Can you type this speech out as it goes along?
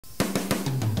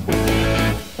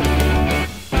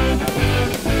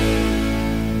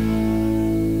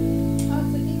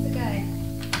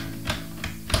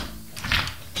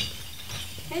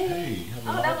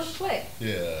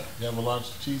Yeah. You have a large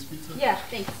cheese pizza? Yeah,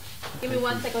 thanks. Give me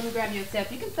 1 second to grab you a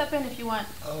sip. You can step in if you want.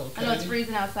 Oh, okay. I know it's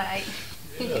freezing outside.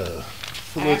 Yeah.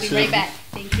 I'll be right back.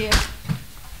 Thank you.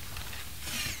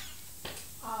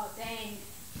 Oh, dang.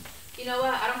 You know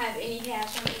what? I don't have any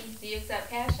cash on me. Do you accept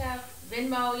Cash App?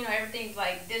 Venmo? You know, everything's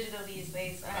like digital these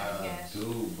days. So I have cash. I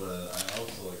do, but I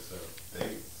also accept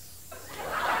dates.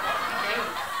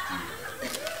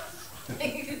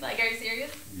 Dates? Like, are you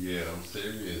serious? Yeah, I'm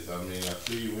serious. I mean, I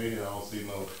see you in here. I don't see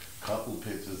no couple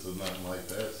pictures or nothing like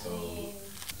that. So,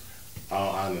 all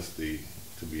honesty,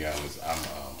 to be honest,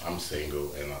 I'm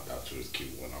single, and I thought you was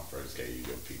cute when I first gave you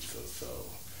your pizza. So,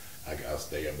 I got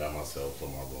staying by myself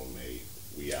with my roommate.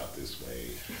 We out this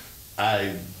way.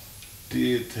 I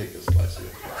did take a slice of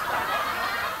your pizza.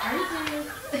 Are you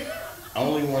serious?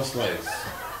 Only one slice.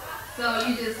 So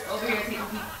you just over here taking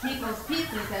people's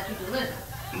pizzas that you deliver?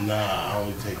 Nah, I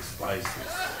only take slices.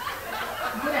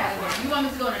 Get out of here. You want me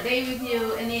to go on a date with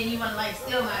you and then you want to like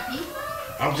steal my pizza?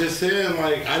 I'm just saying,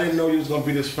 like, I didn't know you was gonna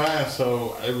be this fine,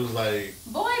 so it was like.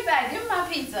 Boy, back, give me my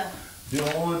pizza. You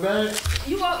don't want it back?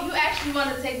 You actually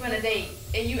wanted to take me on a date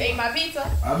and you ate my pizza?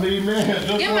 I mean, man, just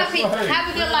give me my pizza.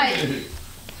 Have a good life.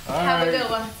 Have a good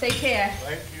one. Take care.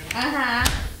 Thank you.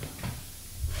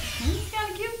 He's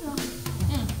kind of cute though.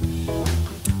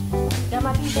 Got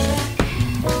my pizza back.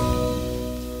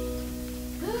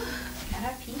 Got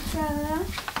our pizza.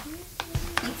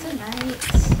 Pizza night.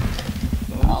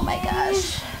 Oh my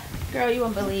gosh. Girl, you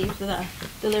won't believe the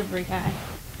delivery guy.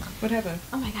 What happened?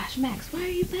 Oh my gosh, Max, why are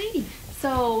you late?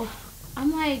 So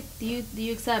I'm like, do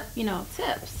you accept,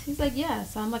 tips? He's like, yeah.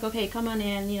 So I'm like, okay, come on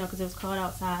in, because it was cold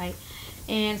outside.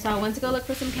 And so I went to go look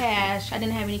for some cash. I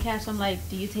didn't have any cash. So I'm like,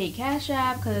 do you take Cash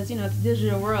App? Because, it's a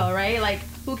digital world, right? Like,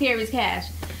 who carries cash?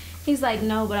 He's like,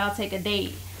 no, but I'll take a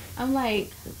date. I'm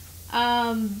like,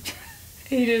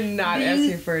 He did not ask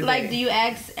you for a date. Like, do you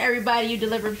ask everybody you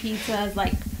deliver pizzas,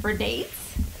 like, for dates?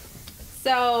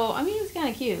 So, I mean, he was kind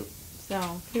of cute.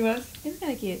 So He was? He was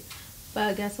kind of cute.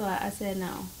 But guess what? I said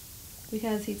no.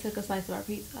 Because he took a slice of our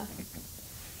pizza.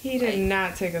 He did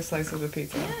not take a slice of the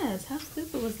pizza. Yes, how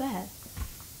stupid was that?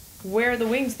 Where are the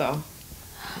wings, though?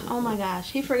 Oh my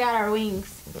gosh, he forgot our wings.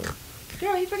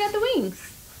 Girl, he forgot the wings.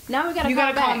 Now we gotta You call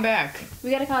gotta back. call him back.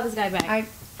 We gotta call this guy back.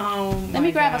 Let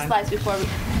me grab a slice before we...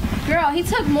 Girl, he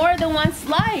took more than one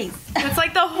slice. That's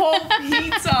like the whole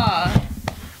pizza.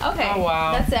 Okay. Oh,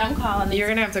 wow. That's it, I'm calling this. You're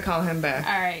gonna have to call him back.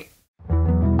 All right.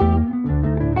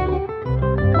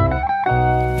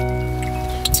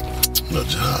 Good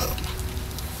job.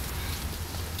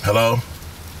 Hello?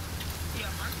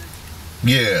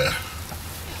 Yeah.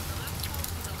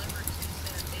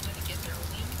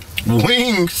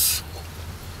 Wings?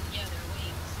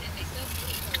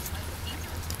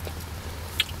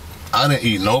 I didn't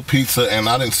eat no pizza and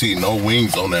I didn't see no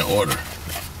wings on that order.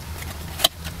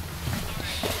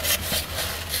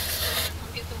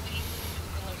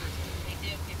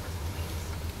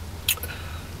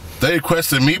 They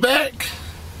requested me back?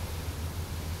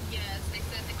 Yes, they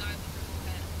said the guy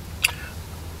was back.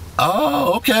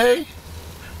 Oh, okay.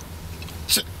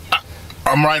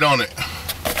 I'm right on it.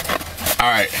 All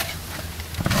right.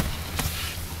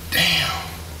 Damn.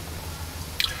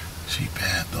 She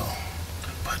bad though.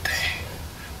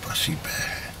 But she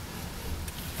bad.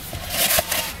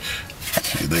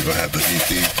 See, they gonna have to eat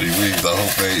these 3 weeks. I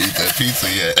hope they eat that pizza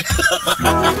yet.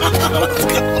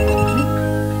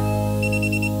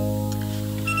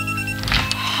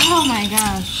 Oh my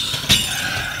gosh.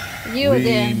 You we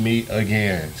again. meet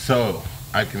again. So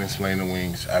I can explain the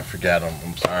wings. I forgot them.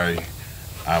 I'm sorry.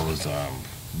 I was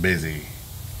busy.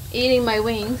 Eating my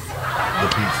wings. The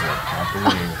pizza, not the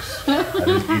wings. I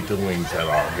didn't eat the wings at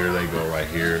all. Here they go right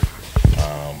here.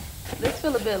 This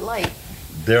feel a bit light.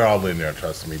 They're all in there,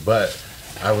 trust me. But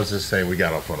I was just saying we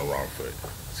got off on the wrong foot.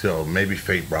 So maybe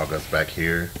fate brought us back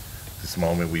here. This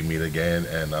moment we meet again.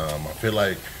 And I feel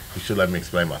like you should let me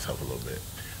explain myself a little bit.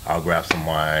 I'll grab some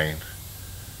wine.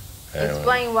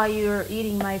 Explain why you're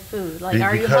eating my food. Like,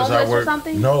 are you because homeless I work, or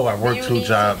something? No, I work You 2 need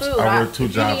jobs. some food. I work 2 You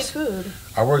jobs. need food.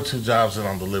 I work 2 jobs and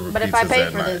I'm delivering But pizzas if I pay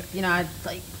at for night. this, I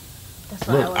like, that's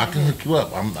what Look, I I want can to do. hook you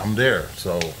up. I'm there.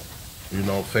 So,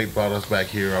 fate brought us back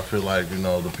here. I feel like,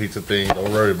 the pizza thing,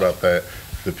 don't worry about that.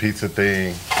 The pizza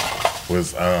thing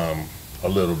was a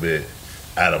little bit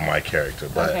out of my character.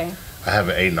 But Okay. I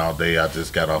haven't eaten all day. I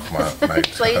just got off my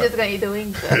night. So you just gonna eat the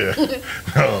wings? Yeah.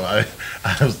 No,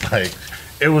 I was like,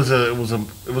 it was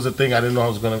a thing I didn't know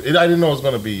I didn't know it was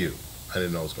gonna be you. I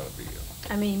didn't know it was gonna be you.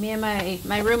 I mean, me and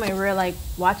my roommate, we were like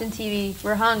watching TV.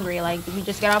 We're hungry. Like, we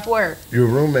just got off work. Your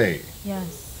roommate.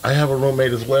 Yes. I have a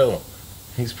roommate as well.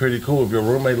 He's pretty cool. If your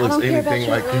roommate I looks don't care about anything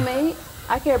your like roommate.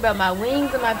 I care about my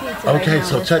wings and my pizza. Right Okay, now,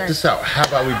 so Mr. check this out. How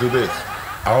about we do this?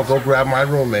 I'll go grab my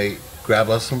roommate, grab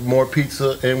us some more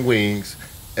pizza and wings,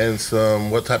 and some.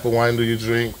 What type of wine do you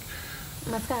drink?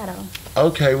 Moscato.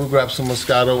 Okay, we'll grab some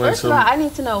Moscato and First of all, some. I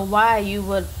need to know why you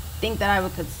would think that I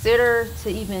would consider to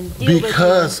even deal with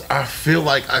Because I feel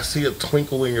like I see a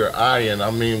twinkle in your eye, and I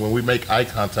mean, when we make eye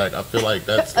contact, I feel like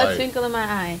that's a like, twinkle in my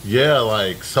eye. yeah,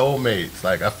 like soulmates.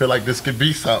 Like I feel like this could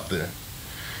be something.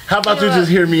 How about You you know just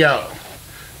hear me out?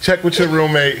 Check with your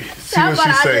roommate, see How what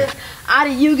about she say. How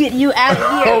do you get you out of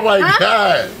here? Oh my huh?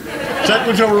 God! Check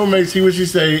with your roommate, see what she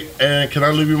say, and can I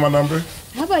leave you my number?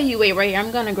 How about you wait right here? I'm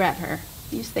gonna grab her.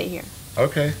 You stay here.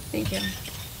 Okay, Thank you.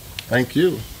 thank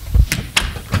you.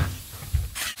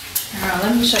 Alright,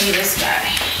 let me show you this guy.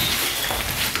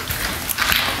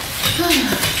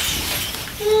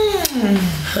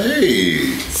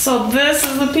 Hey, So this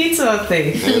is the pizza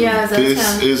thief. and Yes, that's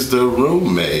this him. is the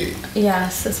roommate.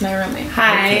 Yes, that's my roommate.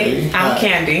 Hi, Okay. I'm Hi.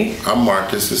 Candy. I'm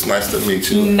Marcus. It's nice to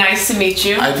meet you. Nice to meet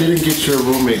you. I didn't get your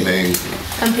roommate name.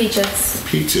 I'm Peaches.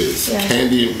 Peaches, Yes.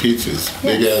 Candy and Peaches.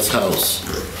 Big Yes. ass house.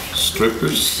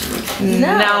 Strippers.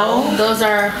 No. Those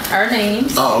are our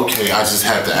names. Oh, okay. I just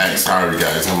had to ask. Sorry,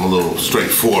 guys. I'm a little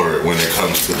straightforward when it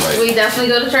comes to like. We definitely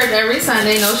go to church every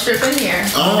Sunday. No stripping here.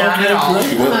 Oh, Not okay, at all.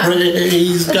 great. Well,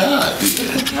 praise God.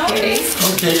 Okay.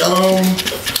 Okay,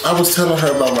 I was telling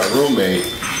her about my roommate,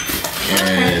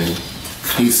 and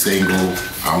he's single.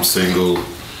 I'm single.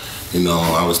 You know,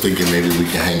 I was thinking maybe we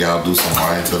can hang out, do some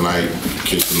wine tonight,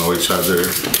 get to know each other.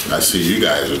 I see you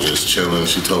guys are just chilling.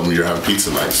 She told me you're having pizza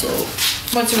night, so.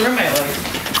 What's your roommate like?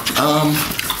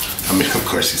 I mean, of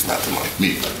course, he's nothing like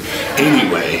me. But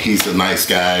anyway, he's a nice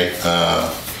guy.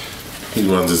 He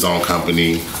runs his own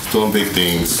company, he's doing big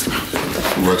things.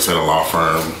 He works at a law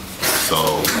firm.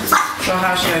 So, So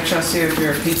how should I trust you if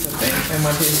you're a pizza thief and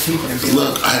what his teeth and be like?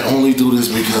 look, I only do this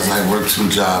because I work 2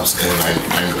 jobs and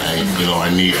I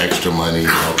need extra money. You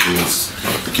know, things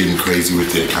are getting crazy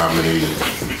with the economy.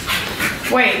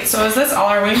 Wait, so is this all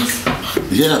our wings?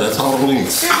 Yeah, that's all the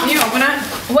wings. Can you open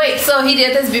it? Wait, so he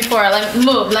did this before. Let me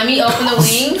move. Let me open the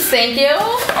wings. Thank you.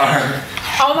 All right.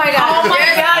 Oh my god. Oh my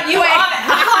God, you ate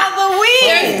all the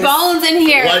There's wings! bones in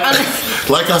here.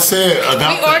 Like I said, We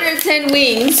about ordered 10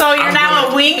 wings. So you're now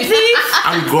a wing thief?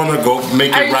 I'm gonna go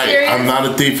make Are it you right. serious? I'm not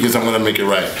a thief because I'm gonna make it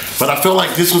right. But I feel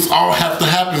like this was all have to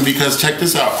happen because check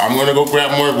this out. I'm gonna go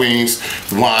grab more wings,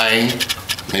 wine,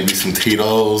 maybe some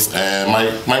Tito's, and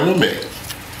my roommate.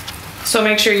 So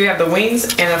make sure you have the wings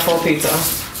and a full pizza.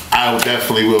 I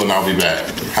definitely will, and I'll be back.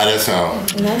 How that sound?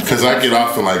 Because I get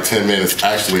off in like 10 minutes.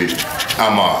 Actually,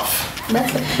 I'm off.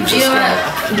 Just You know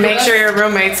what? Make sure your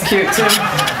roommate's cute too.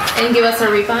 And give us a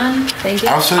refund. Thank you.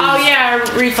 I'll show you. Oh yeah,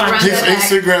 refund. Run His that back.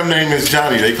 Instagram name is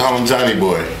Johnny. They call him Johnny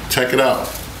Boy. Check it out.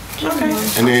 Okay.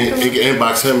 And then you can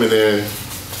inbox him, and then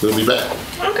we'll be back.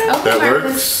 Okay. Okay, That Marcus.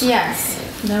 works? Yes.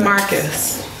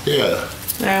 Marcus. Yeah.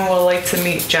 I would like to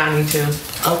meet Johnny too.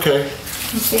 Okay.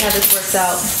 Let's see how this works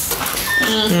out.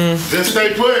 Just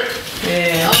stay put.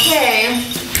 Yeah. Okay.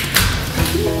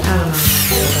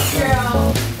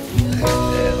 Girl.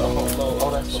 Oh,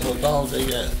 that's the little dogs they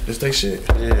got. It's they shit.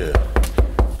 Yeah.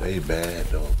 They bad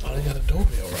though. Oh, they got a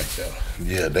doorbell right there.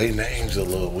 Yeah, they names a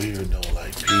little weird though,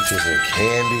 like Peaches and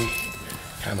Candy.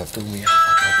 Kind of threw me out. I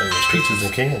thought they were Peaches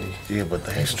and candy. Yeah, but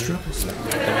they ain't strippers.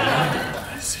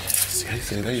 They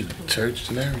say they church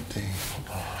and everything.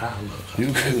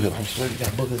 You good? I'm sweating. Got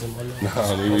boogers in my nose.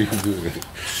 Nah, they really good.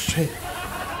 Shit.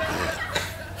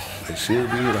 They should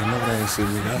be. I know they ain't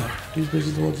seen me out. These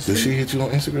bitches want to Did see. she hit you on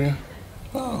Instagram?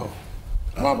 Oh.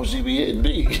 Why would she be hitting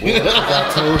me?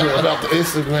 I told her about the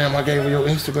Instagram. I gave her your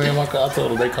Instagram. I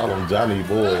told her they call him Johnny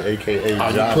Boy, aka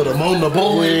Oh, Johnny. you put him on the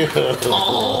board? Yeah.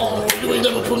 Oh, you ain't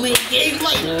never put me in a game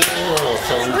like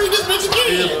that. Bring this bitch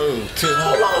again.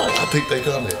 Hold on. I think they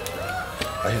coming.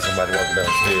 I hear somebody walking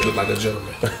downstairs. Look like a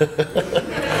gentleman.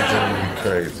 That gentleman be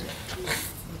crazy.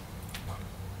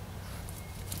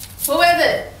 Who is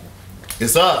it?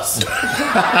 It's us.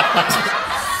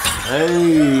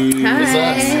 Hey. Hi.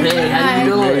 Hey, how you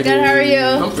doing? Good, how are you?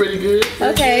 I'm pretty good.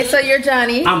 Okay, so you're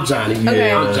Johnny. I'm Johnny. Yeah,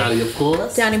 Okay. I'm Johnny, of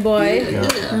course. Johnny Boy.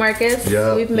 Marcus.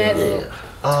 Yeah. We've met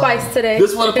twice today.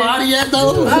 This where the party at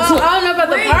though? I don't know about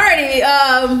the party.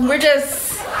 We're just.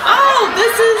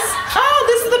 This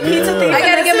is the pizza thief. I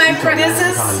gotta get my friend. This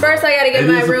is. First, I gotta get It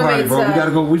my is a party, roommate bro. We stuff.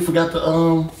 gotta go. We forgot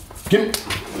to Give me.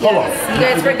 Hold on. You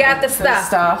guys forgot the stuff.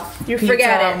 Stuff. You Pizza,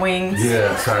 forgot it. Wings.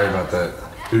 Yeah, sorry about that.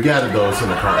 We got it though. It's in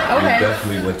the car. Okay. We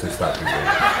definitely went to stop and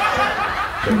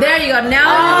go. There you go.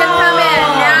 Now you can come in.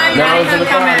 Now you can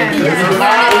come in. It's the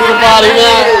party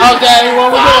now. Okay.